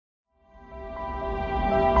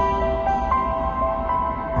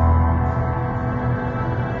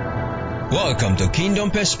Welcome to Kingdom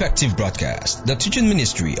Perspective Broadcast, the teaching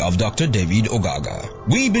ministry of Dr. David Ogaga.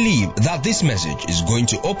 We believe that this message is going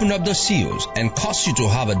to open up the seals and cause you to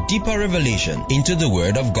have a deeper revelation into the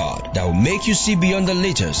Word of God that will make you see beyond the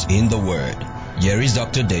letters in the Word. Here is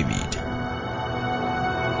Dr. David.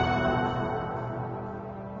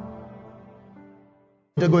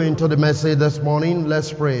 To go into the message this morning,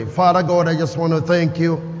 let's pray. Father God, I just want to thank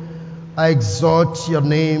you. I exalt your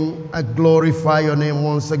name. I glorify your name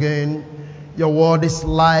once again. Your word is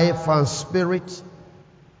life and spirit.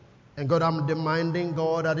 And God, I'm demanding,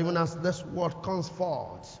 God, that even as this word comes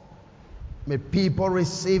forth, may people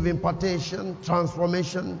receive impartation,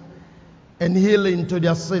 transformation, and healing to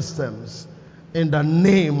their systems in the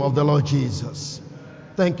name of the Lord Jesus.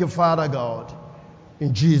 Thank you, Father God,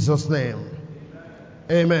 in Jesus' name.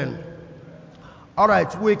 Amen. All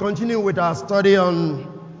right, we continue with our study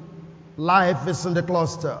on life is in the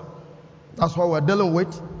cluster. That's what we're dealing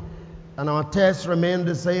with. And our text remains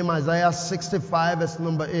the same, Isaiah 65, verse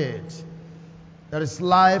number 8. There is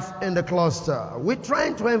life in the cluster. We're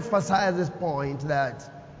trying to emphasize this point that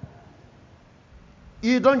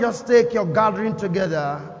you don't just take your gathering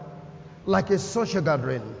together like a social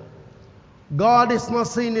gathering. God is not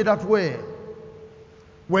seeing it that way.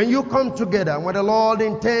 When you come together, when the Lord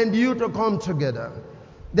intends you to come together,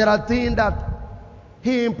 there are things that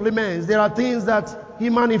He implements. There are things that He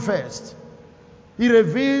manifests. He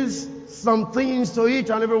reveals some things to each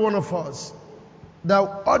and every one of us that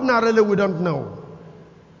ordinarily we don't know.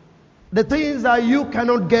 The things that you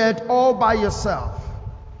cannot get all by yourself,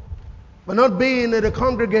 but not being in the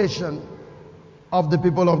congregation of the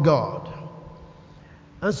people of God.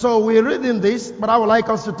 And so we're reading this, but I would like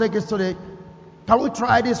us to take it today. Can we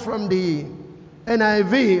try this from the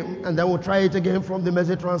NIV, and then we'll try it again from the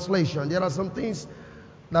Message translation? There are some things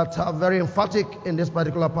that are very emphatic in this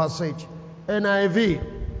particular passage.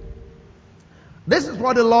 NIV. This is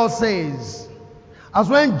what the Lord says. As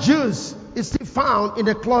when juice is still found in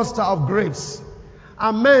a cluster of grapes,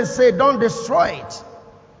 and men say, don't destroy it.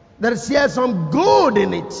 There is yet some good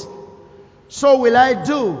in it. So will I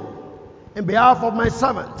do in behalf of my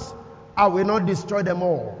servants. I will not destroy them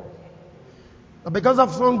all. But because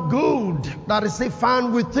of some good that is still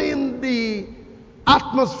found within the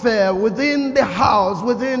atmosphere, within the house,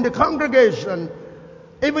 within the congregation,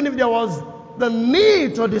 even if there was the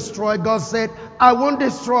need to destroy, God said, I won't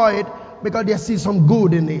destroy it because there is some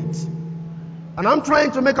good in it. And I'm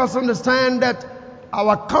trying to make us understand that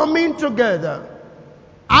our coming together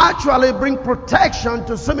actually bring protection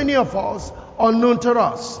to so many of us unknown to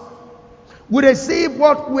us. We receive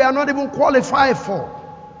what we are not even qualified for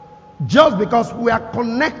just because we are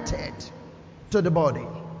connected to the body.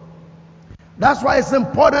 That's why it's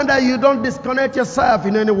important that you don't disconnect yourself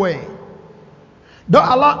in any way. Don't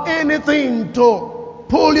allow anything to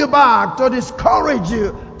pull you back, to discourage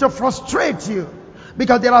you, to frustrate you.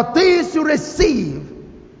 Because there are things you receive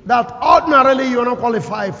that ordinarily you are not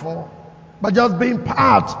qualified for, but just being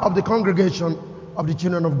part of the congregation of the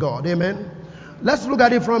children of God. Amen. Let's look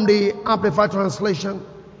at it from the Amplified Translation.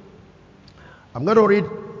 I'm going to read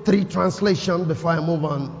 3 translations before I move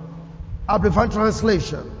on. Amplified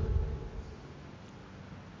Translation.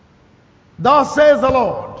 Thus says the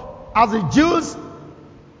Lord, as the juice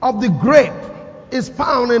of the grape is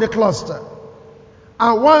found in the cluster,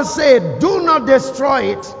 and one said, do not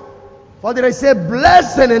destroy it, for there is a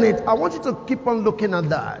blessing in it. I want you to keep on looking at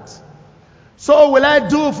that. So will I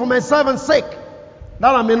do for my servant's sake,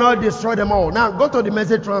 that I may not destroy them all. Now go to the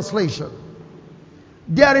Message translation.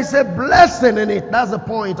 There is a blessing in it. That's the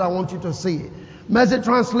point I want you to see. Message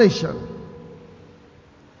translation.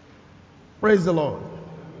 Praise the Lord.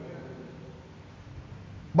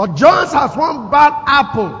 But just as one bad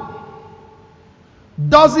apple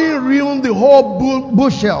doesn't ruin the whole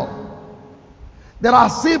bushel, there are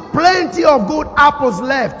still plenty of good apples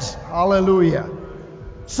left. Hallelujah.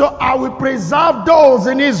 So I will preserve those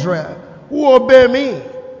in Israel who obey me.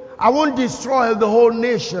 I won't destroy the whole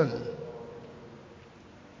nation.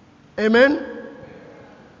 Amen.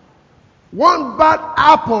 One bad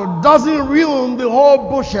apple doesn't ruin the whole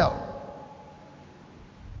bushel.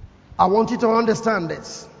 I want you to understand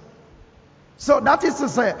this. So that is to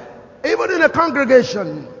say, even in a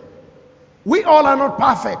congregation, we all are not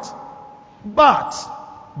perfect. But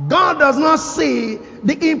God does not see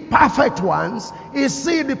the imperfect ones. He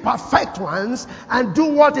sees the perfect ones and do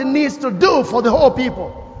what He needs to do for the whole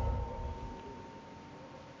people.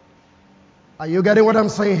 Are you getting what I'm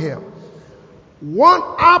saying here? One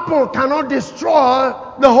apple cannot destroy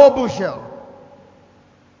the whole bushel.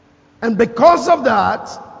 And because of that,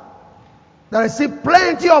 there is still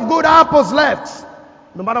plenty of good apples left,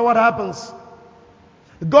 no matter what happens.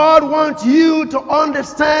 God wants you to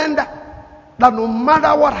understand that no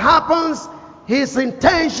matter what happens, His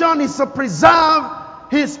intention is to preserve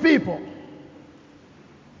His people.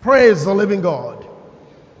 Praise the living God.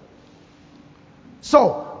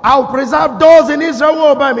 So, I'll preserve those in Israel who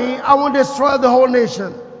obey me. I won't destroy the whole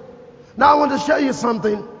nation. Now I want to show you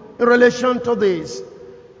something in relation to this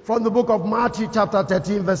from the book of Matthew chapter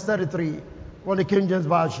 13 verse 33 from the King James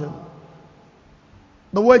Version.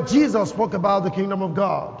 The way Jesus spoke about the kingdom of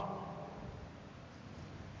God.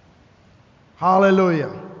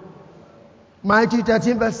 Hallelujah. Matthew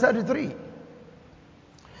 13 verse 33.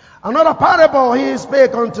 Another parable He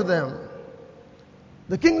spake unto them.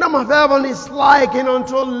 The kingdom of heaven is likened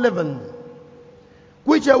unto leaven,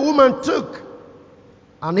 which a woman took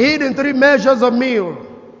and hid in 3 measures of meal,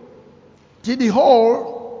 till the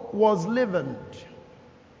whole was leavened.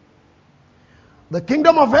 The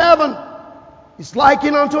kingdom of heaven is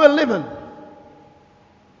likened unto a leaven.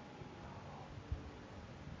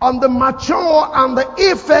 On the mature and the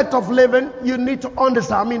effect of leaven, you need to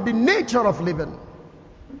understand, the nature of leaven.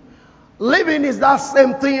 Leaven is that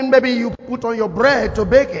same thing maybe you put on your bread to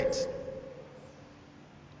bake it.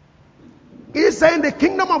 He's saying the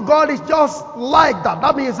kingdom of God is just like that.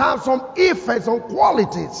 That means have some effects, some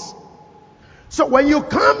qualities. So when you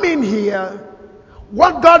come in here,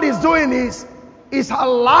 what God is doing is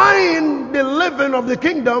allowing the living of the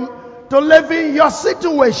kingdom to live in your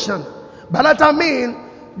situation. By that I mean,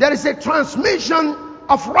 there is a transmission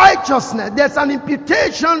of righteousness. There's an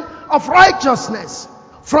imputation of righteousness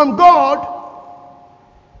from God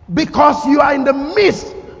because you are in the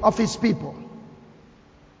midst of His people.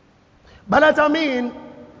 By that I mean,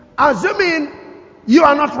 assuming you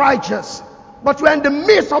are not righteous, but you are in the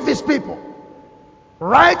midst of His people,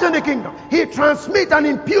 right in the kingdom, He transmits and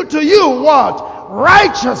imputes to you what?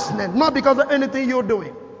 Righteousness, not because of anything you're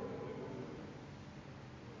doing.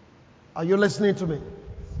 Are you listening to me?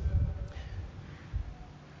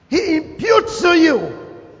 He imputes to you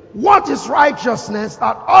what is righteousness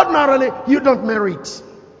that ordinarily you don't merit.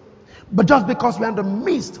 But just because we are in the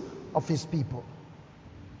midst of His people.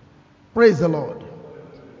 Praise the Lord.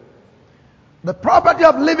 The property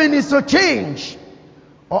of living is to change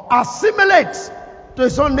or assimilate to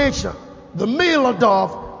its own nature the meal or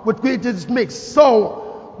dough with which it is mixed.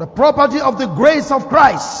 So, the property of the grace of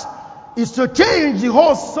Christ is to change the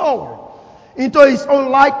whole soul into His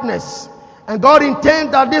own likeness. And God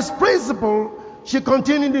intends that this principle should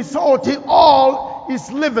continue in the soul till all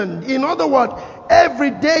is living. In other words, every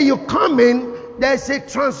day you come in, there's a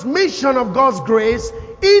transmission of God's grace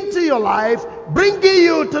into your life, bringing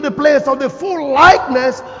you to the place of the full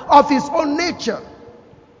likeness of His own nature.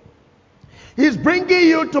 He's bringing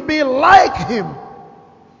you to be like Him.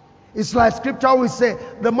 It's like scripture will say,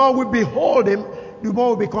 the more we behold Him, the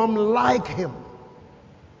more we become like Him.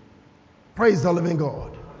 Praise the living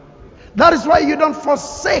God. That is why you don't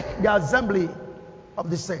forsake the assembly of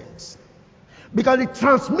the saints. Because the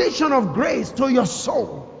transmission of grace to your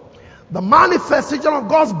soul, the manifestation of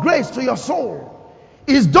God's grace to your soul,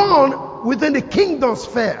 is done within the kingdom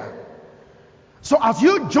sphere. So as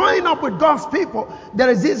you join up with God's people, there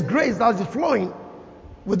is this grace that is flowing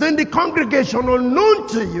within the congregation unknown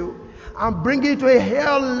to you and bring you to a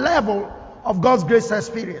higher level of God's grace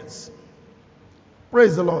experience.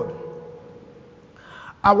 Praise the Lord.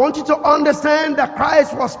 I want you to understand that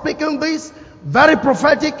Christ was speaking this very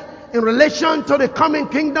prophetic in relation to the coming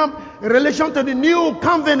kingdom, in relation to the new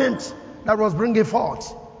covenant that was bringing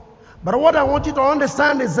forth. But what I want you to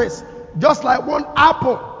understand is this. Just like one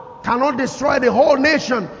apple cannot destroy the whole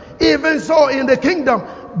nation, even so in the kingdom,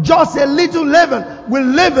 just a little leaven will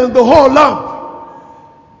leaven the whole lump.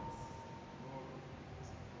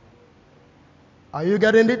 Are you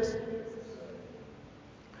getting it?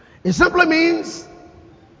 It simply means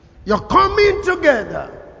your coming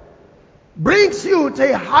together brings you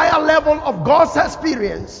to a higher level of God's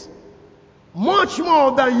experience, much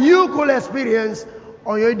more than you could experience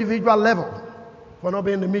on your individual level for not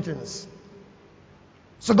being in the meetings.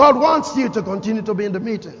 So God wants you to continue to be in the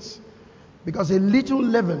meetings, because a little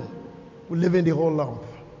leaven will leaven the whole lump.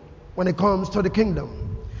 When it comes to the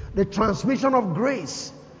kingdom, the transmission of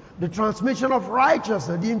grace, the transmission of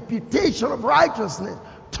righteousness, the imputation of righteousness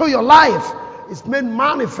to your life is made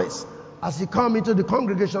manifest as you come into the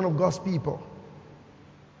congregation of God's people.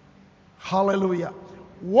 Hallelujah.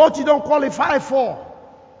 What you don't qualify for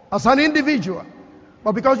as an individual,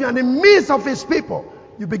 but because you're in the midst of His people,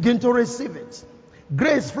 you begin to receive it.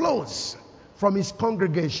 Grace flows from His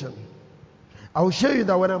congregation. I will show you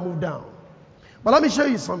that when I move down. But let me show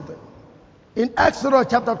you something. In Exodus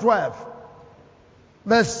chapter 12,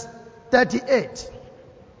 verse 38.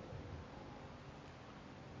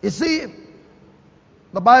 You see,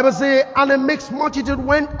 the Bible says, and a mixed multitude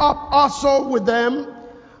went up also with them,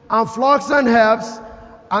 and flocks and herds,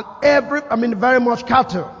 and very much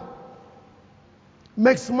cattle.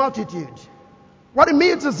 Mixed multitude. What it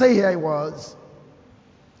means to say here was,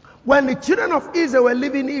 when the children of Israel were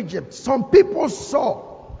living in Egypt, some people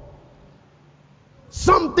saw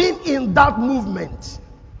something in that movement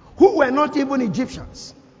who were not even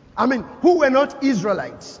Egyptians. Who were not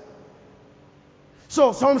Israelites.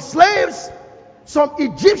 So some slaves, some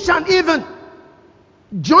Egyptians even,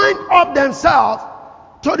 joined up themselves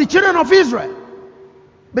to the children of Israel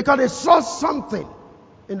because they saw something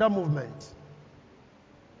in that movement.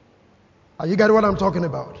 Are you getting what I'm talking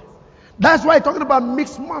about? That's why I'm talking about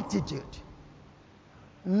mixed multitude.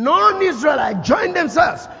 Non-Israelites joined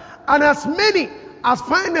themselves, and as many as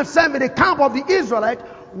find themselves in the camp of the Israelites,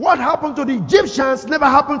 what happened to the Egyptians never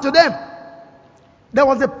happened to them. There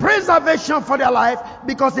was a preservation for their life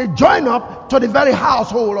because they joined up to the very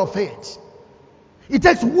household of faith. It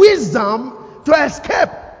takes wisdom to escape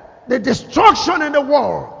the destruction in the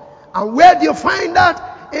world. And where do you find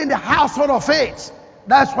that? In the household of faith.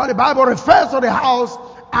 That's why the Bible refers to the house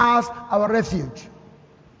as our refuge.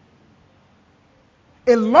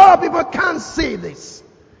 A lot of people can't see this.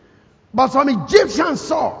 But some Egyptians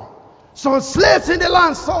saw. Some slaves in the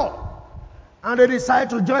land saw. And they decided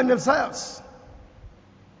to join themselves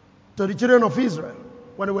to the children of Israel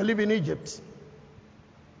when they were living in Egypt.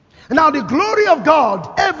 Now the glory of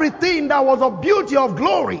God, everything that was of beauty of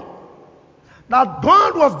glory that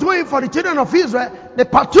God was doing for the children of Israel, they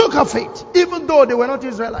partook of it, even though they were not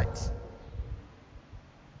Israelites.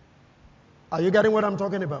 Are you getting what I'm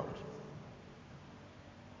talking about?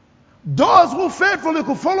 Those who faithfully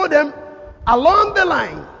could follow them along the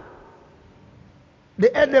line, they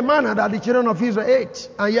ate the manna that the children of Israel ate,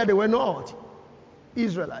 and yet they were not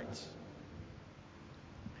Israelites.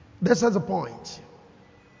 This is the point.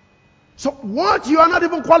 So what you are not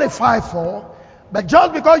even qualified for, but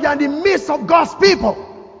just because you are in the midst of God's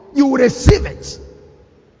people, you will receive it.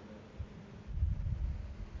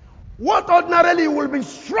 What ordinarily you will be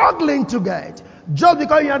struggling to get, just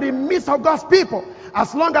because you are in the midst of God's people,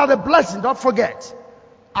 as long as the blessing, don't forget,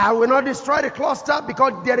 I will not destroy the cluster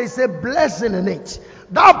because there is a blessing in it.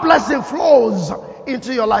 That blessing flows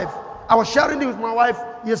into your life. I was sharing it with my wife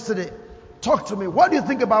yesterday. Talk to me. What do you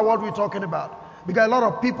think about what we're talking about? Because a lot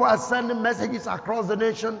of people are sending messages across the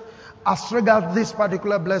nation as regards this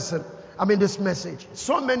particular blessing. This message.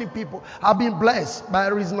 So many people have been blessed by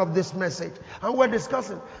reason of this message. And we're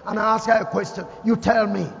discussing. And I ask her a question. You tell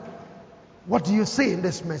me, what do you see in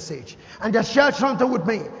this message? And just share something with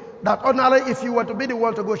me. That ordinarily, if you were to be the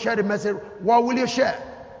one to go share the message, what will you share?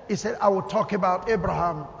 He said, I will talk about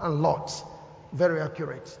Abraham and Lot. Very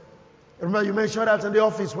accurate. Remember, you mentioned that in the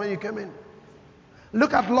office when you came in.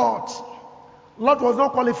 Look at Lot. Lot was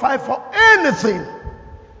not qualified for anything.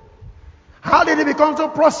 How did he become so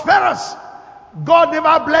prosperous? God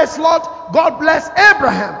never blessed Lot. God blessed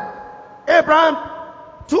Abraham. Abraham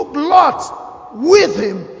took Lot with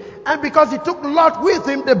him. And because he took Lot with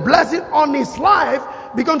him, the blessing on his life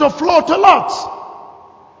began to flow to Lot.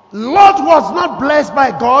 Lot was not blessed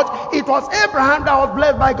by God. It was Abraham that was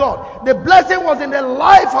blessed by God. The blessing was in the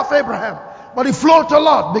life of Abraham. But it flowed to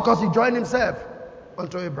Lot because he joined himself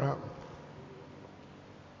unto Abraham.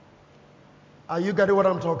 Are you getting what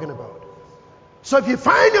I'm talking about? So if you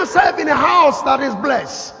find yourself in a house that is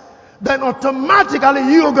blessed, then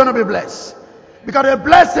automatically you're going to be blessed. Because a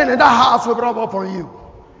blessing in that house will rub upon you.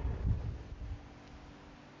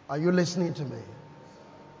 Are you listening to me?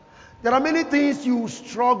 There are many things you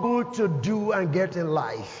struggle to do and get in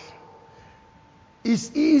life.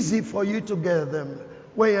 It's easy for you to get them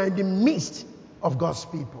when you're in the midst of God's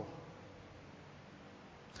people.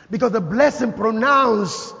 Because the blessing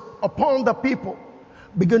pronounced upon the people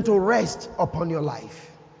begin to rest upon your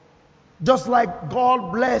life. Just like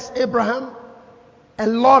God blessed Abraham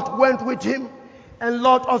and Lot went with him, and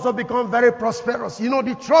Lot also became very prosperous. You know,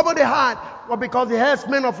 the trouble they had was because the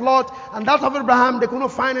herdsmen of Lot and that of Abraham, they couldn't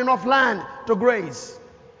find enough land to graze.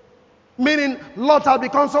 Meaning Lot had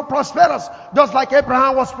become so prosperous, just like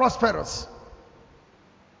Abraham was prosperous.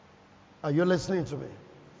 Are you listening to me?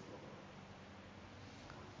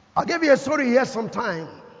 I'll give you a story here sometime.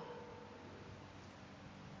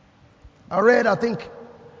 I read, I think,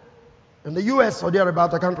 in the US or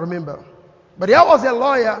thereabout, I can't remember. But there was a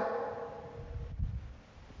lawyer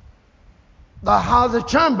that has a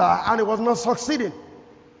chamber and he was not succeeding.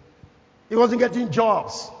 He wasn't getting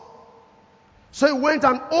jobs. So he went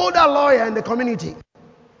an older lawyer in the community.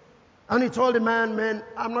 And he told the man,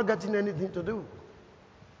 I'm not getting anything to do.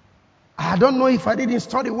 I don't know if I didn't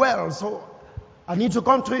study well, so I need to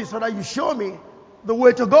come to you so that you show me the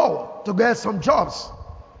way to go to get some jobs.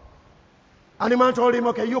 And the man told him,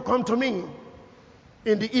 okay, you come to me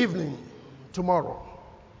in the evening tomorrow.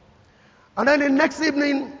 And then the next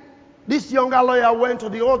evening, this younger lawyer went to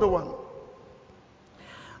the older one.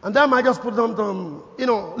 And then I just put them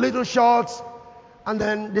little shorts, and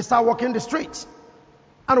then they start walking the streets.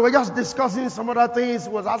 And we were just discussing some other things,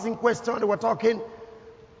 was asking questions, they were talking.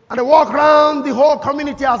 And they walked around the whole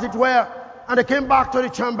community as it were, and they came back to the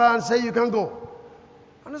chamber and said, you can go.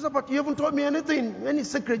 And I said, but you haven't told me anything, any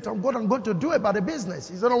secret on what I'm going to do about the business.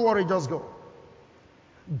 He said, don't worry, just go.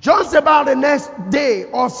 Just about the next day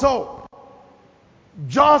or so,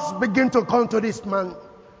 just begin to come to this man's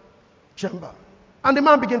chamber. And the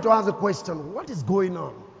man began to ask the question, what is going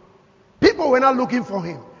on? People were not looking for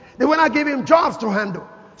him. They were not giving him jobs to handle.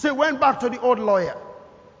 So he went back to the old lawyer.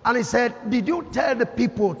 And he said, did you tell the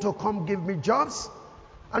people to come give me jobs?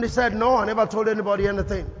 And he said, no, I never told anybody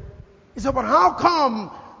anything. He said, but how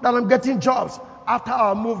come that I'm getting jobs after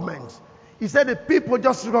our movement? He said, the people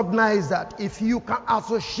just recognize that if you can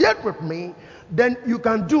associate with me, then you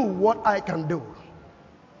can do what I can do.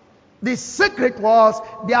 The secret was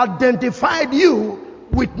they identified you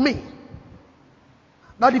with me.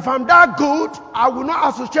 That if I'm that good, I will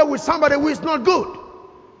not associate with somebody who is not good.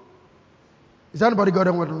 Is anybody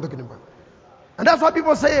got what I'm talking about? And that's why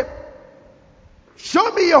people say,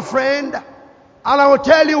 show me your friend and I will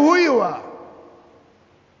tell you who you are.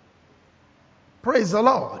 Praise the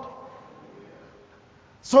Lord.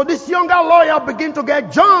 So this younger lawyer began to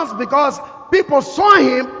get jobs because people saw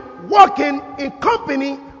him working in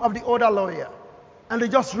company of the older lawyer. And they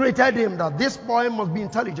just rated him that this boy must be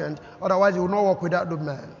intelligent, otherwise he will not work with that good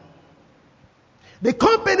man. The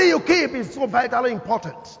company you keep is so vitally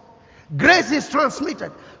important. Grace is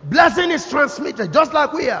transmitted. Blessing is transmitted, just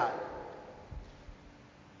like we are.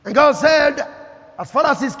 And God said, as far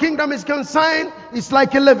as His kingdom is concerned, it's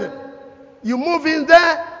like a living. You move in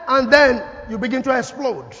there and then you begin to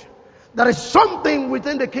explode. There is something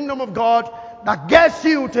within the kingdom of God that gets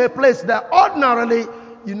you to a place that ordinarily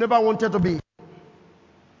you never wanted to be.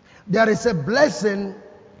 There is a blessing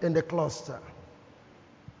in the cluster.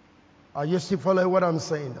 Are you still following what I'm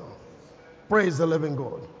saying now? Praise the living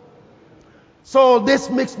God. So this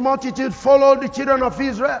mixed multitude followed the children of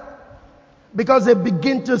Israel because they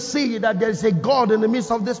begin to see that there is a God in the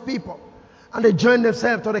midst of these people. And they join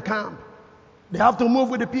themselves to the camp. They have to move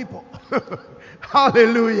with the people.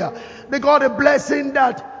 Hallelujah. They got a blessing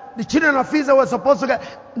that the children of Israel were supposed to get.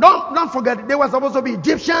 Don't forget, they were supposed to be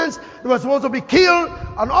Egyptians. They were supposed to be killed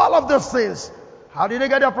and all of those things. How did they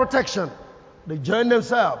get their protection? They joined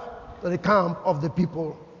themselves to the camp of the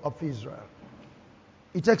people of Israel.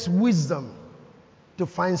 It takes wisdom to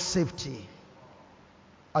find safety.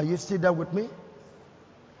 Are you still there with me?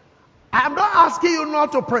 I'm not asking you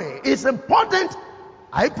not to pray. It's important.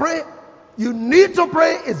 I pray. You need to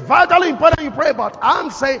pray. It's vitally important you pray. But I'm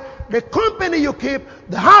saying the company you keep,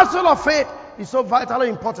 the household of faith, is so vitally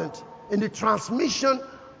important in the transmission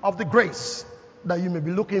of the grace that you may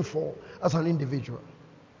be looking for as an individual.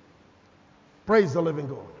 Praise the living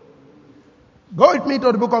God. Go with me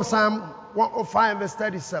to the book of Psalm 105 verse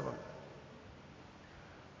 37.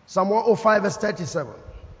 Psalm 105 verse 37.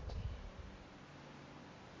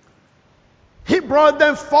 He brought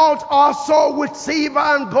them forth also with silver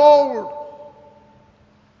and gold.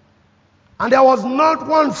 And there was not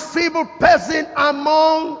one feeble person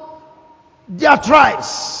among their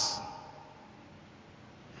tribes.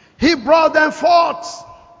 He brought them forth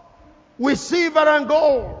with silver and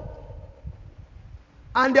gold.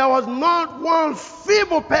 And there was not one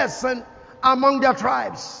feeble person among their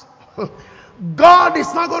tribes. God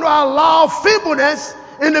is not going to allow feebleness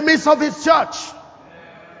in the midst of His church.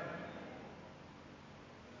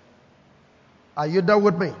 Are you there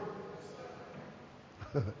with me?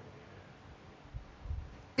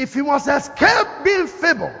 If you must escape being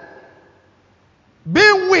feeble,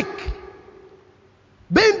 being weak,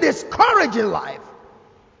 being discouraged in life,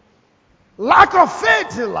 lack of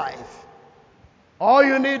faith in life, all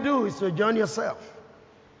you need to do is to join yourself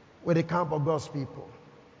with the camp of God's people.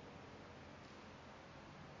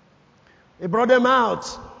 He brought them out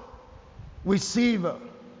with silver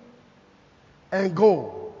and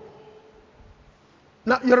gold.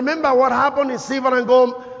 Now, you remember what happened in silver and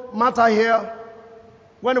gold matter here?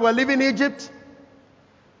 When they were leaving Egypt,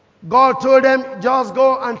 God told them, just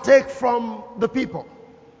go and take from the people.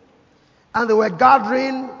 And they were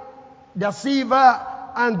gathering their silver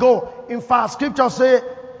and gold. In fact, scripture says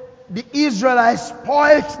the Israelites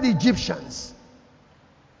spoiled the Egyptians.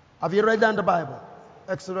 Have you read that in the Bible?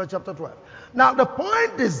 Exodus chapter 12. Now, the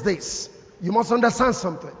point is this. You must understand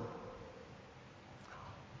something.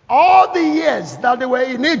 All the years that they were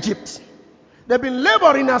in Egypt, they've been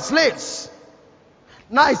laboring as slaves.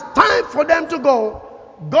 Now it's time for them to go.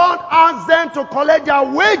 God asked them to collect their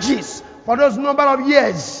wages for those number of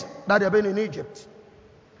years that they've been in Egypt.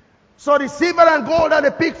 So the silver and gold that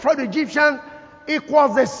they picked from the Egyptians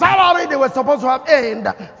equals the salary they were supposed to have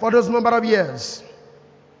earned for those number of years.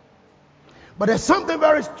 But there's something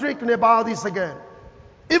very strict about this again.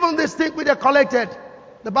 Even this thing which they collected,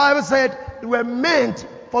 the Bible said they were meant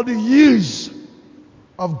for the use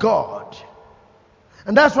of God.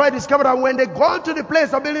 And that's why I discovered that when they got to the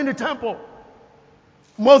place of building the temple,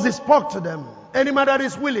 Moses spoke to them. Any man that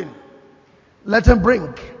is willing, let him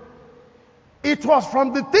bring. It was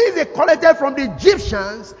from the things they collected from the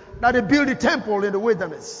Egyptians that they built the temple in the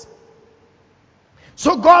wilderness.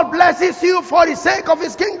 So God blesses you for the sake of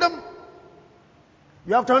His kingdom.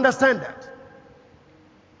 You have to understand that.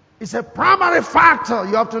 It's a primary factor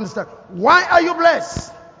you have to understand. Why are you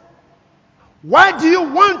blessed? Why do you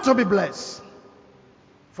want to be blessed?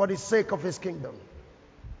 For the sake of His kingdom.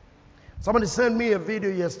 Somebody sent me a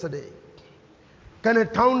video yesterday.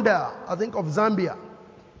 Kenneth Kaunda, I think of Zambia,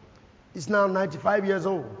 is now 95 years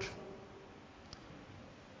old.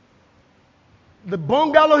 The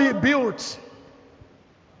bungalow he built,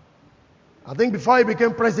 I think before he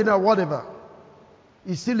became president or whatever,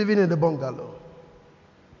 he's still living in the bungalow.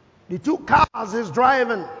 The 2 cars he's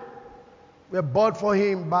driving were bought for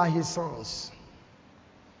him by his sons.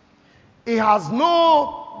 He has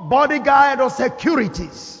no bodyguard or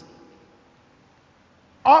securities.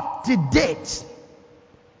 Up to date.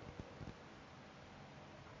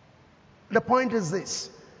 The point is this.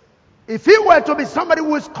 If he were to be somebody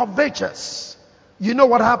who is covetous, you know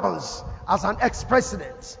what happens as an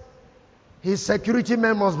ex-president. His security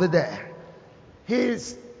men must be there.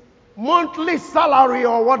 His monthly salary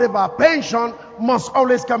or whatever, pension, must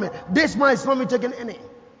always come in. This man is not taking any.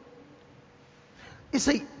 You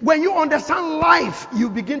see, when you understand life, you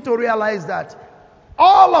begin to realize that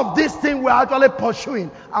all of these things we're actually pursuing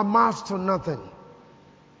amounts to nothing.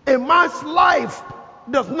 A man's life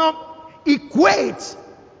does not equate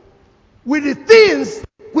with the things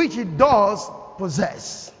which he does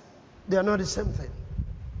possess. They are not the same thing.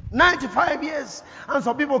 95 years. And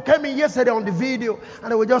some people came in yesterday on the video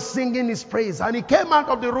and they were just singing his praise. And he came out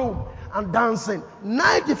of the room and dancing.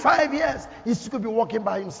 95 years. He still could be walking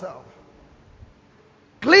by himself.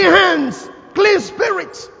 Clean hands, clean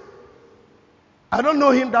spirit. I don't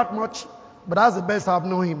know him that much, but that's the best I've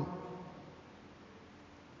known him.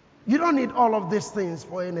 You don't need all of these things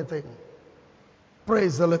for anything.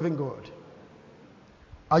 Praise the living God.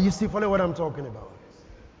 Are you still following what I'm talking about?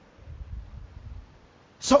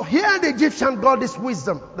 So here the Egyptian got this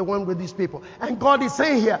wisdom, the one with these people. And God is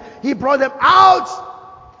saying here, He brought them out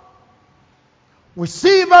with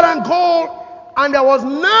silver and gold, and there was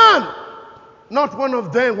none, not one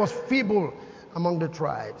of them was feeble among the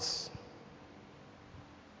tribes.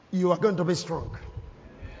 You are going to be strong.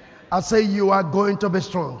 I say you are going to be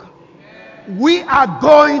strong. We are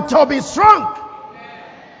going to be strong.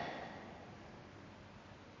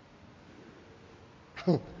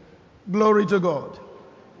 Glory to God.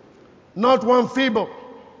 Not one feeble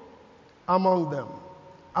among them.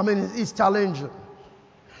 I mean, it's challenging.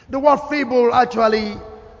 The word feeble actually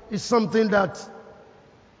is something that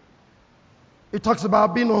it talks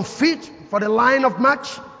about being unfit for the line of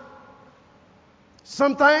march.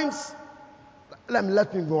 Sometimes, let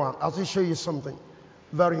me go on. I'll show you something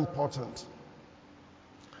very important.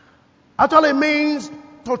 Actually means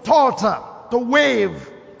to totter, to wave,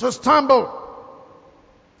 to stumble.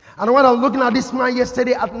 And when I was looking at this man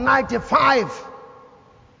yesterday at 95,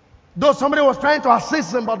 though somebody was trying to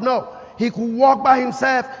assist him, but no, he could walk by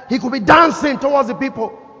himself. He could be dancing towards the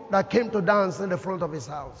people that came to dance in the front of his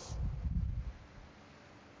house.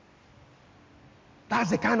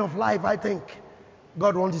 That's the kind of life I think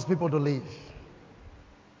God wants His people to live.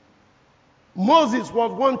 Moses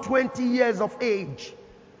was 120 years of age.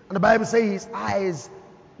 And the Bible says his eyes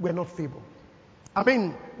were not feeble. I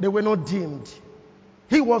mean, they were not dimmed.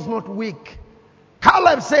 He was not weak.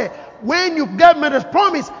 Caleb said, when you gave me this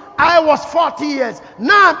promise, I was 40 years.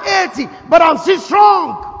 Now I'm 80, but I'm still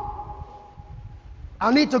strong.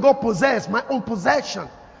 I need to go possess my own possession.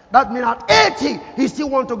 That means at 80, he still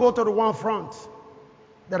wants to go to the one front.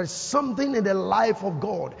 There is something in the life of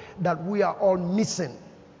God that we are all missing.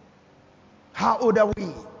 How old are we?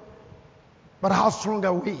 But how strong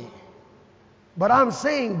are we? But I'm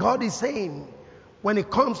saying, God is saying, when it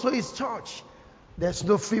comes to His church, there's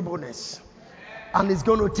no feebleness. And He's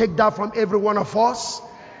going to take that from every one of us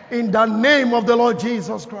in the name of the Lord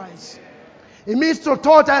Jesus Christ. It means to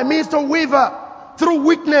totter, it means to waver through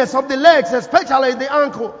weakness of the legs, especially the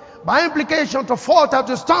ankle. By implication, to falter,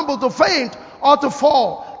 to stumble, to faint, or to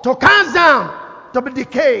fall, to cast down, to be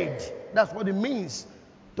decayed. That's what it means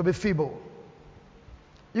to be feeble.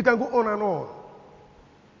 You can go on and on.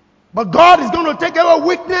 But God is going to take away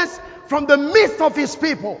weakness from the midst of His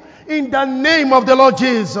people in the name of the Lord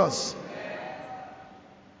Jesus.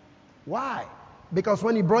 Why? Because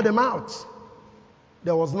when He brought them out,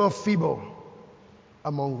 there was no feeble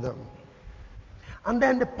among them. And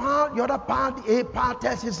then the other part, the A part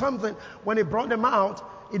tells you something. When He brought them out,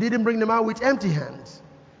 He didn't bring them out with empty hands.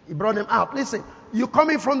 He brought them out. Listen, you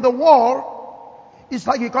coming from the wall, it's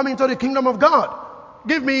like you're coming to the kingdom of God.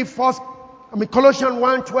 Give me Colossians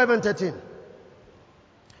 1:12-13.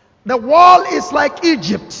 The wall is like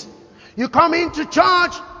Egypt. You come into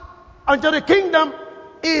church, into the kingdom,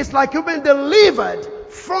 it's like you've been delivered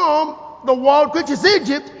from the world, which is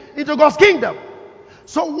Egypt, into God's kingdom.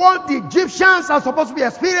 So what the Egyptians are supposed to be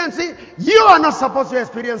experiencing, you are not supposed to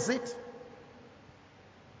experience it.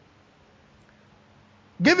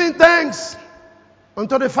 Giving thanks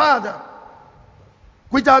unto the Father,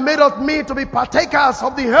 which hath made us meet to be partakers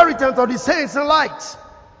of the inheritance of the saints in light.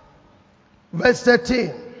 Verse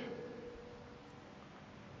 13.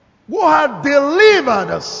 Who hath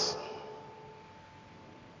delivered us.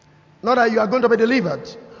 Not that you are going to be delivered.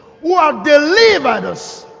 Who hath delivered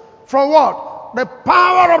us from what? The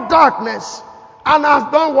power of darkness, and has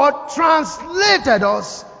done what? Translated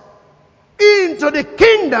us into the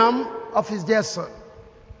kingdom of His dear Son.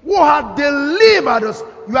 Who hath delivered us.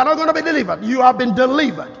 You are not going to be delivered. You have been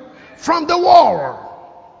delivered from the world.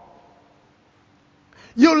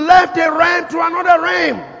 You left a realm to another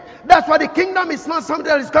realm. That's why the kingdom is not something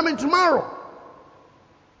that is coming tomorrow.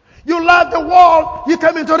 You left the world, you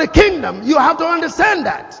came into the kingdom. You have to understand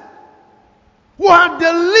that. Who hath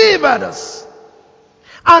delivered us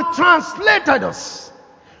and translated us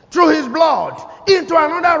through His blood into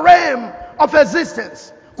another realm of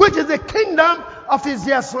existence, which is the kingdom of His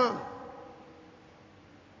dear Son.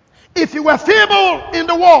 If you were feeble in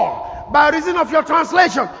the world, by reason of your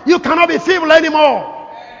translation, you cannot be feeble anymore.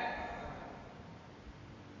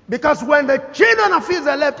 Because when the children of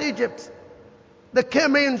Israel left Egypt, they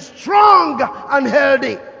came in strong and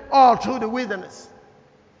healthy all through the wilderness.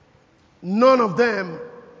 None of them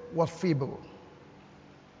was feeble.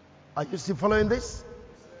 Are you still following this?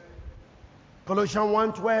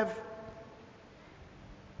 Colossians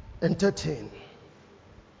 1:12-13.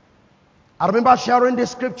 I remember sharing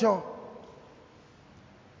this scripture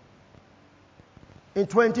in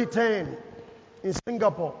 2010 in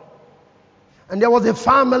Singapore. And there was a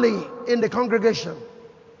family in the congregation.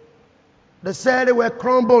 They said they were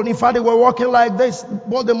crumbled. In fact, they were walking like this.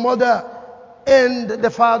 Both the mother and the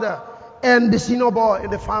father and the senior boy in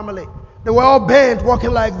the family. They were all bent,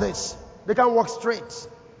 walking like this. They can't walk straight.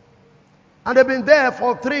 And they've been there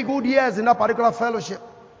for 3 good years in that particular fellowship.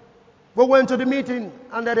 We went to the meeting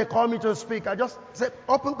and then they called me to speak. I just said,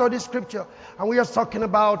 open to this scripture. And we were talking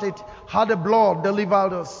about it, how the blood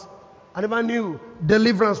delivered us. I never knew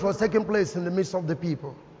deliverance was taking place in the midst of the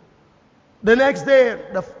people. The next day,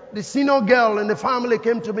 the senior girl in the family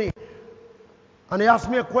came to me and he asked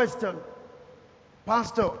me a question.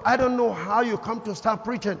 Pastor, I don't know how you come to start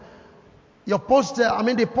preaching. The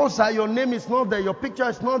poster, your name is not there, your picture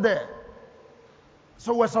is not there.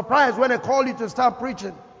 So we're surprised when I called you to start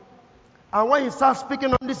preaching. And when you start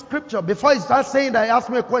speaking on this scripture, before you start saying that, he asked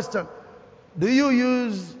me a question. Do you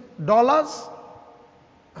use dollars?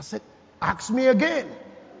 I said, ask me again.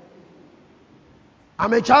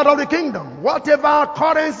 I'm a child of the kingdom. Whatever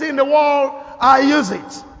currency in the world, I use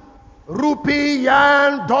it. Rupee,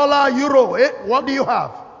 yen, dollar, euro. What do you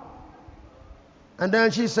have? And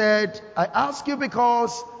then she said, I ask you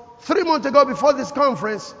because 3 months ago before this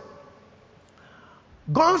conference,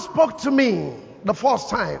 God spoke to me the first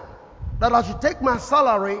time that I should take my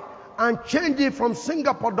salary and change it from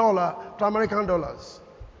Singapore dollar to American dollars.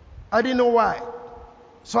 I didn't know why.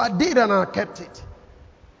 So I did and I kept it.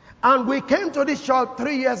 And we came to this church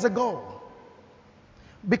 3 years ago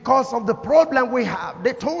because of the problem we have.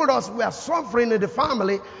 They told us we are suffering in the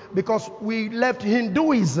family because we left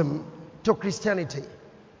Hinduism to Christianity.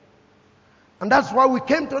 And that's why we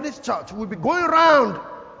came to this church. We'll be going around.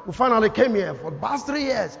 We finally came here for the past 3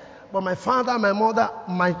 years. But my father, my mother,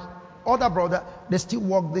 my other brother, they still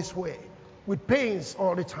walk this way with pains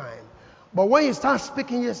all the time. But when you start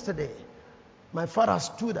speaking yesterday, my father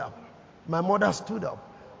stood up. My mother stood up.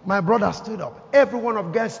 My brother stood up. Every one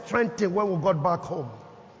of them strengthened when we got back home.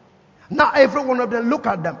 Now every one of them, look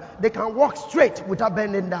at them. They can walk straight without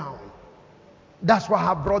bending down. That's why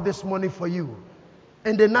I brought this money for you.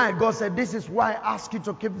 In the night, God said, this is why I ask you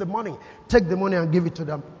to keep the money. Take the money and give it to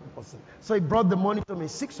them. person. So he brought the money to me,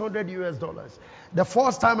 $600. The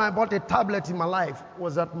first time I bought a tablet in my life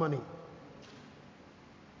was that money.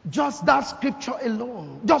 Just that scripture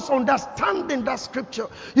alone, just understanding that scripture,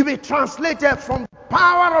 you be translated from the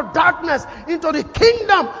power of darkness into the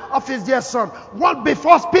kingdom of his dear son. What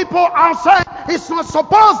befalls people outside is not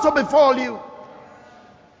supposed to befall you.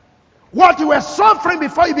 What you were suffering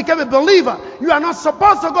before you became a believer, you are not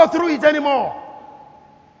supposed to go through it anymore.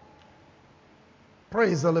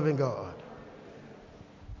 Praise the living God.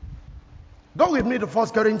 Go with me to 1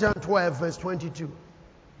 Corinthians 12 verse 22.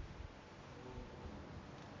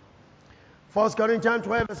 1 Corinthians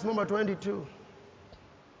 12 verse number 22.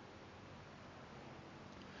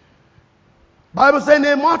 Bible saying,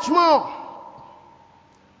 and much more,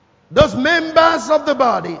 those members of the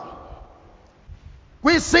body,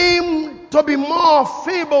 we seem to be more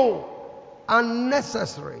feeble and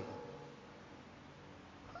necessary.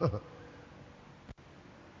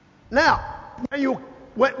 Now,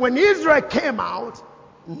 when Israel came out,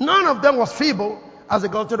 none of them was feeble as they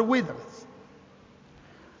go to the wilderness.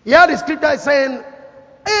 Here the scripture is saying,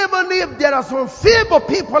 even if there are some feeble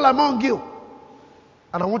people among you,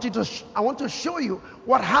 and I want to show you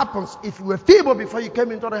what happens if you were feeble before you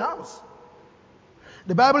came into the house.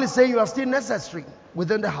 The Bible is saying you are still necessary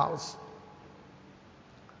within the house.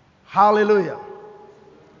 Hallelujah.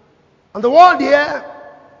 And the word here,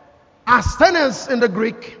 asthenes in the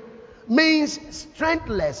Greek, means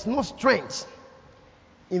strengthless, no strength,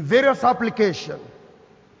 in various applications.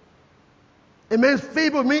 It means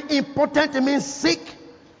feeble, it means impotent, it means sick,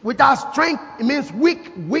 without strength, it means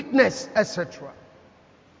weakness, etc.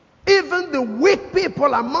 Even the weak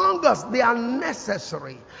people among us, they are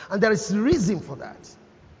necessary. And there is reason for that,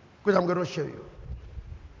 which I'm going to show you.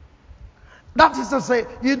 That is to say,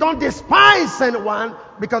 you don't despise anyone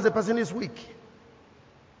because the person is weak.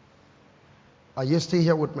 Are you still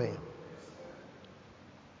here with me?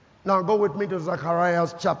 Now go with me to Zechariah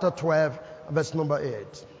chapter 12, verse number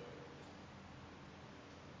 8.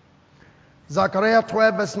 Zechariah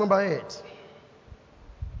 12, verse number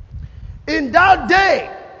 8. In that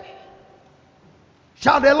day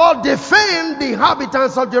shall the Lord defend the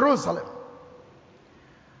inhabitants of Jerusalem,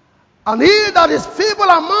 and he that is feeble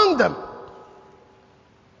among them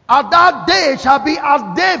at that day shall be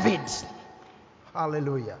as David.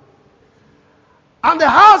 Hallelujah. And the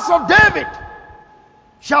house of David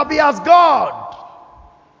shall be as God,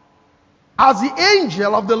 as the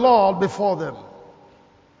angel of the Lord before them.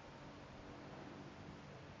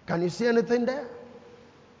 Can you see anything there?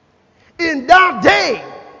 In that day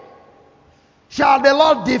shall the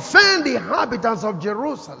Lord defend the inhabitants of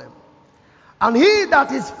Jerusalem, and he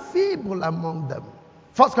that is feeble among them.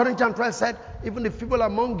 1 Corinthians 12 said, even the feeble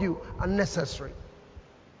among you are necessary.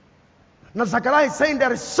 Now Zechariah is saying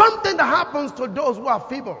there is something that happens to those who are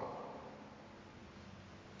feeble.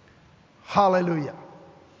 Hallelujah.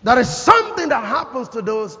 There is something that happens to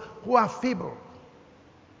those who are feeble,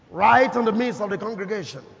 right in the midst of the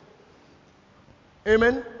congregation.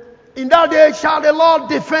 Amen. In that day shall the Lord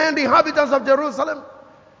defend the inhabitants of Jerusalem.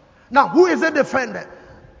 Now, who is it defended?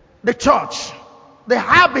 The church, the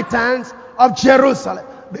inhabitants of Jerusalem,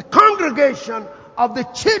 the congregation of the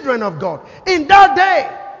children of God. In that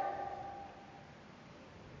day.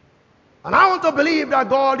 And I want to believe that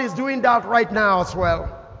God is doing that right now as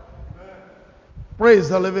well. Praise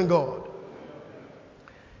the living God.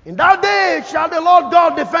 In that day shall the Lord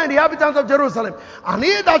God defend the inhabitants of Jerusalem, and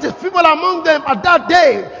he that is feeble among them at that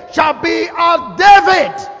day shall be as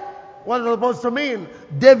David. What is it supposed to mean?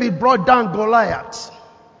 David brought down Goliath.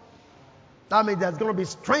 That means there's going to be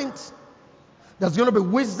strength, there's going to be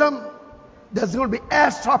wisdom, there's going to be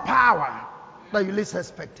extra power that you least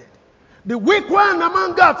expected. The weak one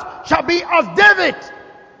among us shall be as David.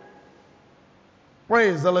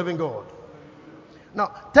 Praise the living God. Now,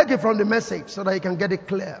 take it from the Message so that you can get it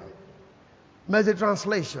clear. Message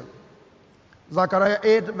translation. Zechariah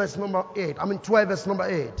 8, verse number 8. 12, verse number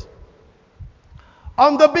 8.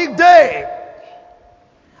 On the big day,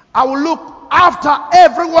 I will look after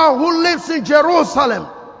everyone who lives in Jerusalem.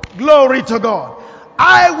 Glory to God.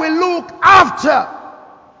 I will look after.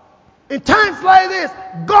 In times like this,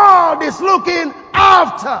 God is looking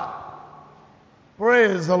after.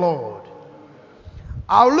 Praise the Lord.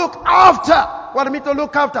 I'll look after. What do you mean to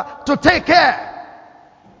look after? To take care.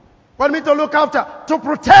 What do you mean to look after? To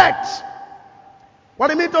protect. What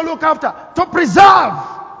do you mean to look after? To preserve.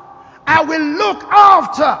 I will look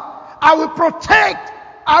after. I will protect.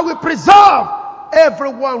 I will preserve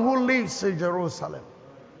everyone who lives in Jerusalem.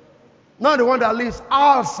 Not the one that lives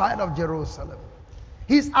outside of Jerusalem.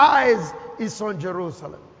 His eyes is on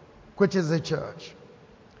Jerusalem, which is the church.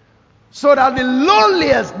 So that the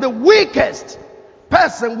lowliest, the weakest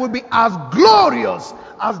person will be as glorious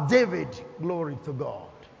as David. Glory to God.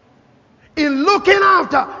 In looking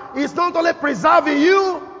after, He's not only preserving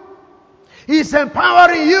you, He's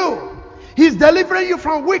empowering you. He's delivering you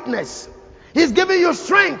from weakness. He's giving you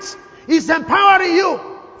strength. He's empowering you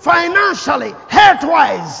financially,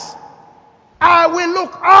 health-wise. I will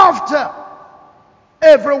look after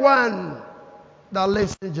everyone that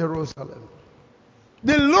lives in Jerusalem.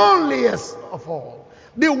 The loneliest of all,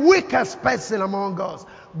 the weakest person among us.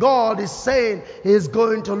 God is saying He's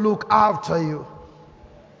going to look after you.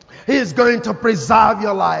 He's going to preserve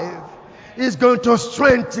your life. He's going to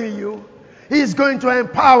strengthen you. He's going to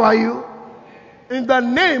empower you in the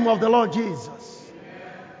name of the Lord Jesus.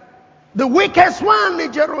 The weakest one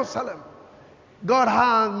in Jerusalem, God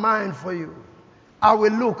has mind for you. I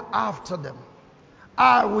will look after them.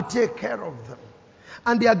 I will take care of them.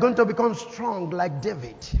 And they are going to become strong like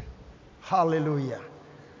David. Hallelujah.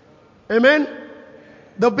 Amen.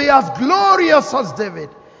 They'll be as glorious as David.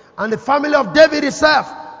 And the family of David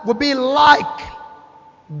itself will be like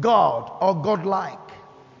God or God-like.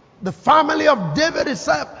 The family of David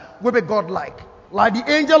itself will be God-like. Like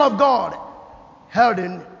the angel of God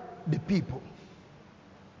heralding the people.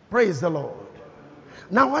 Praise the Lord.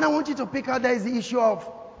 Now what I want you to pick out there is the issue of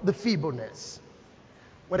the feebleness.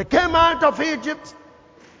 When they came out of Egypt,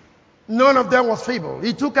 none of them was feeble.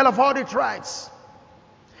 He took care of all the tribes.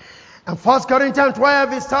 And 1 Corinthians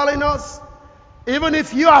 12 is telling us, even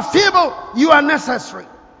if you are feeble, you are necessary.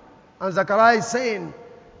 And Zechariah is saying,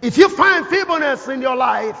 if you find feebleness in your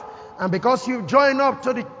life, and because you join up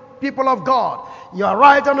to the people of God, you are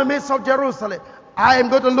right in the midst of Jerusalem, I am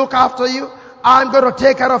going to look after you. I'm going to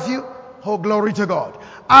take care of you. Oh, glory to God.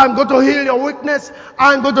 I'm going to heal your weakness.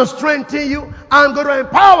 I'm going to strengthen you. I'm going to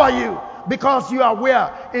empower you because you are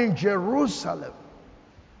where? In Jerusalem.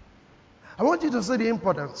 I want you to see the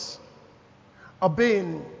importance of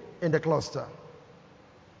being in the cluster.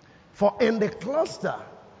 For in the cluster,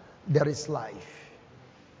 there is life.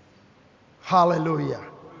 Hallelujah.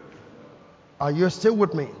 Are you still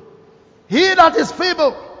with me? He that is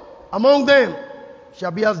feeble among them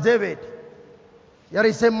shall be as David. There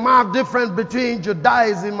is a marked difference between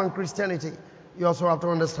Judaism and Christianity. You also have to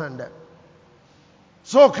understand that.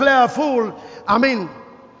 So clear, full,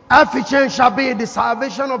 efficient shall be the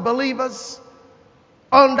salvation of believers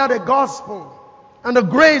under the gospel and the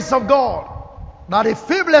grace of God, that the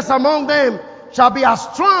feeblest among them shall be as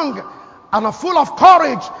strong and as full of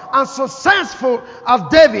courage and successful as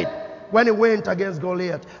David when he went against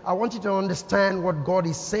Goliath. I want you to understand what God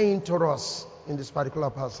is saying to us in this particular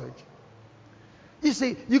passage. You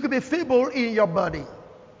see, you could be feeble in your body.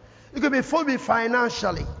 You could be feeble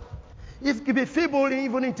financially. You could be feeble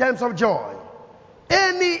even in terms of joy.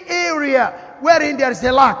 Any area wherein there is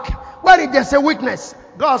a lack, wherein there is a weakness,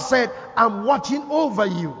 God said, I'm watching over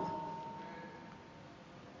you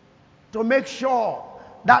to make sure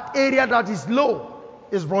that area that is low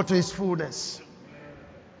is brought to its fullness.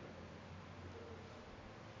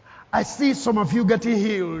 I see some of you getting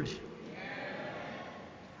healed.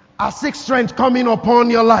 I see strength coming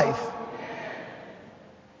upon your life.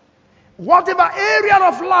 Whatever area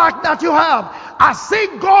of lack that you have, I see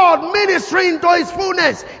God ministering to His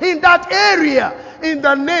fullness in that area in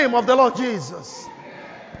the name of the Lord Jesus.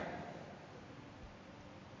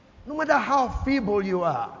 No matter how feeble you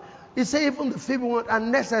are, He said even the feeble ones are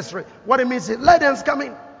necessary. What it means is let them come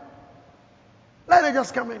in. Let them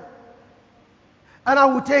just come in. And I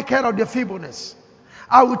will take care of their feebleness.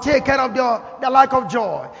 I will take care of the lack of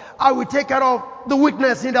joy. I will take care of the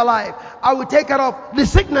weakness in their life. I will take care of the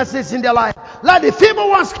sicknesses in their life. Let the feeble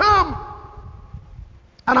ones come.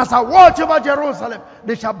 And as I watch over Jerusalem,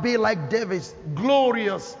 they shall be like David's,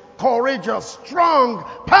 glorious, courageous, strong,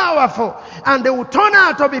 powerful. And they will turn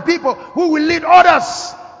out to be people who will lead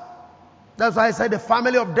others. That's why I said the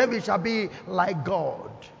family of David shall be like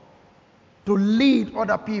God, to lead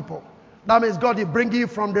other people. That means God is bringing you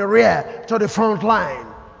from the rear to the front line.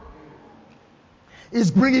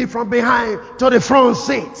 He's bringing you from behind to the front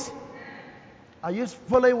seat. Are you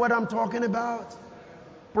following what I'm talking about?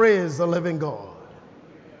 Praise the living God.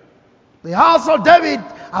 The house of David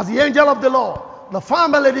as the angel of the Lord. The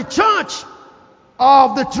family, the church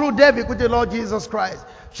of the true David with the Lord Jesus Christ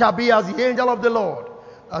shall be as the angel of the Lord.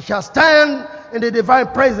 Shall stand in the divine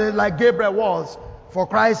presence like Gabriel was. For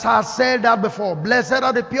Christ has said that before. Blessed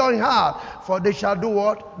are the pure in heart, for they shall do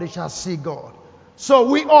what? They shall see God. So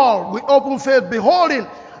we all, with open face, beholding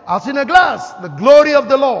as in a glass the glory of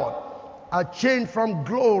the Lord, are changed from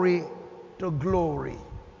glory to glory,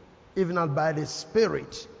 even as by the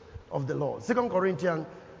Spirit of the Lord. 2 Corinthians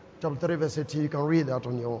Chapter 3, verse 18. You can read that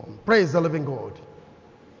on your own. Praise the living God.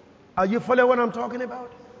 Are you following what I'm talking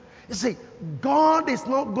about? You see, God is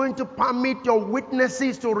not going to permit your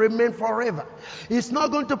weaknesses to remain forever. He's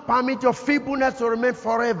not going to permit your feebleness to remain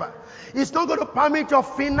forever. He's not going to permit your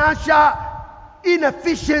financial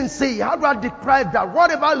inefficiency. How do I describe that?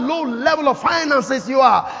 Whatever low level of finances you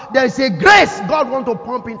are, there is a grace God wants to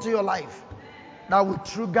pump into your life that will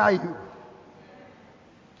trigger you.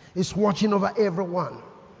 He's watching over everyone.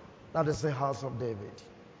 That is the house of David.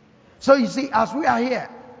 So you see, as we are here,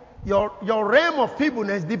 your realm of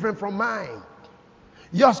feebleness is different from mine.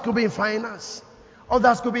 Yours could be in finance.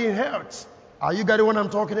 Others could be in health. Are you getting what I'm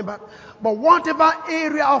talking about? But whatever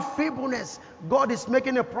area of feebleness, God is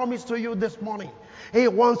making a promise to you this morning. He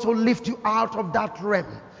wants to lift you out of that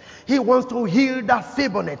realm. He wants to heal that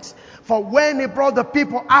feebleness. For when He brought the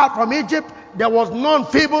people out from Egypt, there was none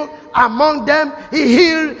feeble among them. He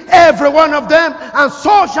healed every one of them. And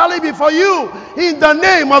so shall it be for you in the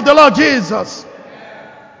name of the Lord Jesus.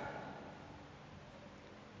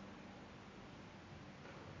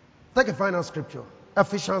 Take a final scripture.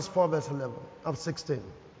 Ephesians 4 verse 11 of 16.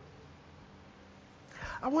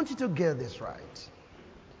 I want you to get this right.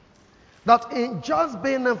 That in just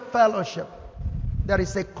being in fellowship, there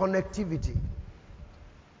is a connectivity.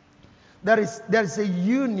 There is a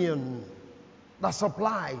union that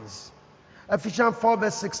supplies. Ephesians 4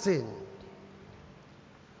 verse 16.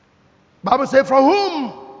 Bible says, for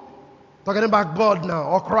whom, talking about God now,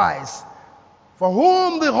 or Christ, for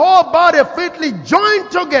whom the whole body fitly joined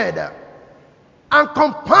together and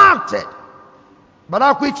compacted, but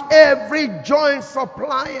that which every joint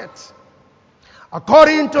supplieth,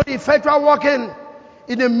 according to the effectual working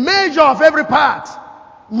in the measure of every part,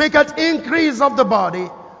 maketh increase of the body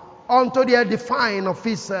unto the edifying of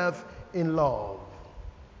itself in love.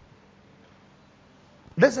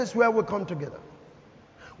 This is where we come together.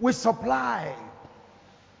 We supply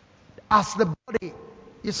as the body.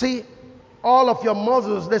 You see, all of your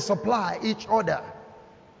muscles, they supply each other.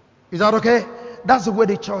 Is that okay? That's the way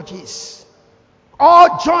the church is.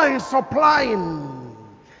 All joints supplying.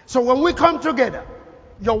 So when we come together,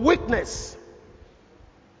 your weakness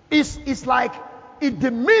is like it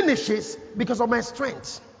diminishes because of my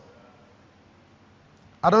strength.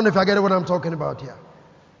 I don't know if I get what I'm talking about here.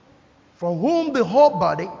 For whom the whole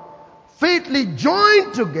body fitly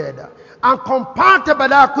joined together and compacted by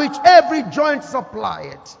that which every joint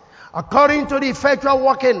supplieth, according to the effectual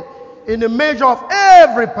working in the measure of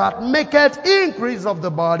every part, maketh increase of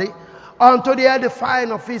the body unto the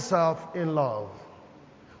edifying of itself in love.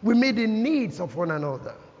 We meet the needs of one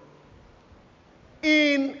another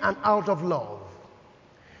in and out of love.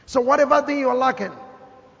 So whatever thing you're lacking,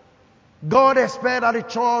 God expects that the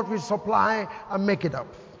church will supply and make it up.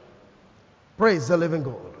 Praise the living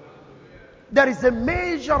God. There is a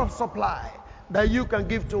measure of supply that you can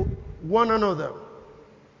give to one another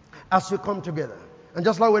as you come together. And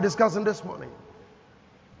just like we're discussing this morning,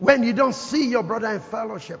 when you don't see your brother in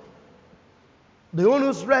fellowship, the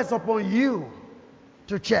onus rests upon you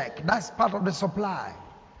to check. That's part of the supply.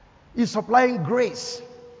 You're supplying grace.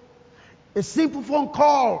 A simple phone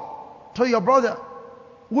call to your brother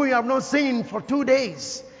who you have not seen for 2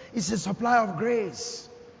 days is a supply of grace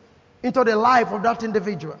into the life of that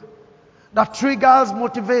individual. That triggers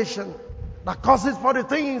motivation. That causes for the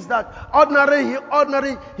things that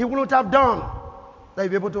ordinary he wouldn't have done. That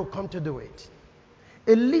you'll be able to come to do it.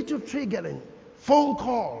 A little triggering phone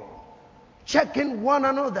call, checking one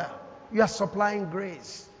another. You are supplying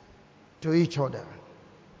grace to each other.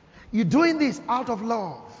 You're doing this out of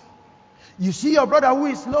love. You see your brother who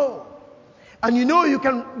is low, and you know you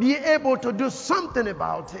can be able to do something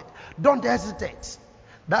about it. Don't hesitate.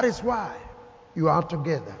 That is why you are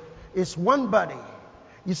together. It's one body.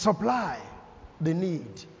 You supply the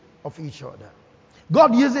need of each other.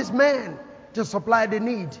 God uses men to supply the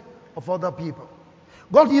need of other people.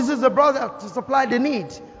 God uses a brother to supply the need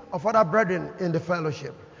of other brethren in the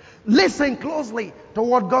fellowship. Listen closely to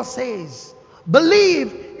what God says.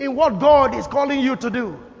 Believe in what God is calling you to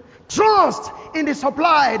do. Trust in the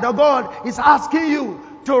supply that God is asking you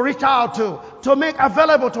to reach out to make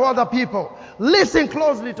available to other people. Listen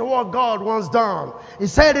closely to what God wants done. He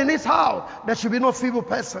said in His house there should be no feeble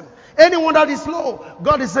person. Anyone that is low,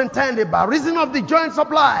 God is intended by reason of the joint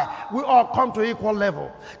supply, we all come to equal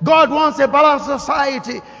level. God wants a balanced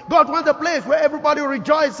society. God wants a place where everybody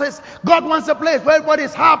rejoices. God wants a place where everybody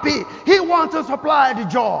is happy. He wants to supply the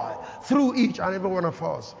joy through each and every one of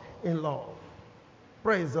us in love.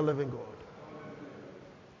 Praise the living God.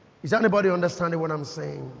 Is anybody understanding what I'm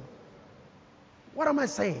saying? What am I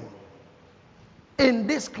saying? In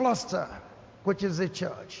this cluster, which is the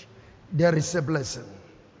church, there is a blessing.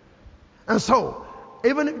 And so,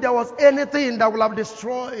 even if there was anything that would have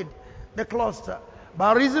destroyed the cluster,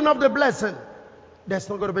 by reason of the blessing, there's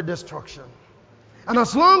not going to be destruction. And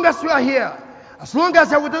as long as you are here, as long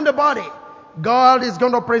as you're within the body, God is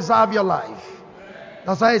going to preserve your life.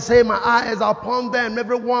 That's why I say my eyes are upon them,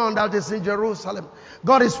 everyone that is in Jerusalem.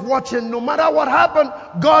 God is watching. No matter what happened,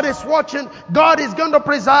 God is watching. God is going to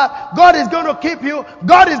preserve. God is going to keep you.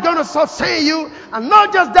 God is going to sustain you. And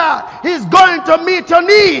not just that, He's going to meet your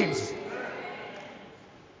needs.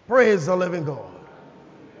 Praise the living God.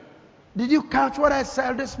 Did you catch what I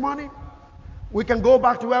said this morning? We can go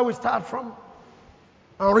back to where we start from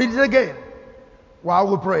and read it again while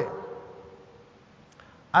we pray.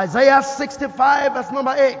 Isaiah 65 verse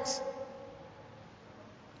number 8.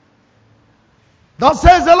 Thus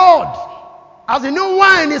says the Lord, as the new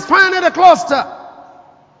wine is found in the cluster,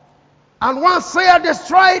 and one saith,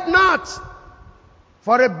 destroy it not,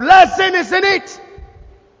 for a blessing is in it.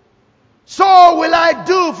 So will I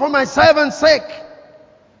do for my servant's sake,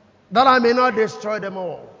 that I may not destroy them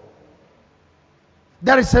all.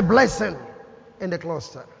 There is a blessing in the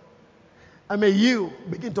cluster. And may you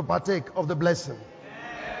begin to partake of the blessing.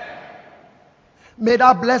 May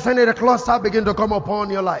that blessing in the cluster begin to come upon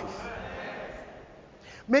your life.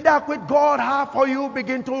 May that which God has for you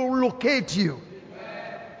begin to locate you.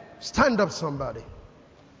 Stand up, somebody.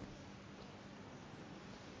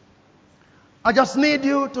 I just need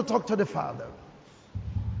you to talk to the Father.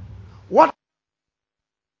 What?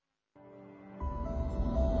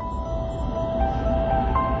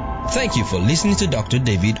 Thank you for listening to Dr.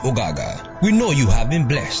 David Ogaga. We know you have been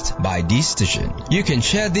blessed by this teaching. You can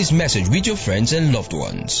share this message with your friends and loved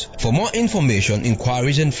ones. For more information,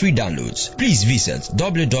 inquiries, and free downloads, please visit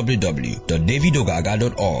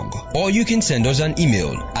www.davidogaga.org, or you can send us an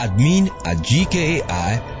email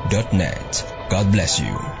admin@gkai.net. God bless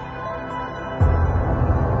you.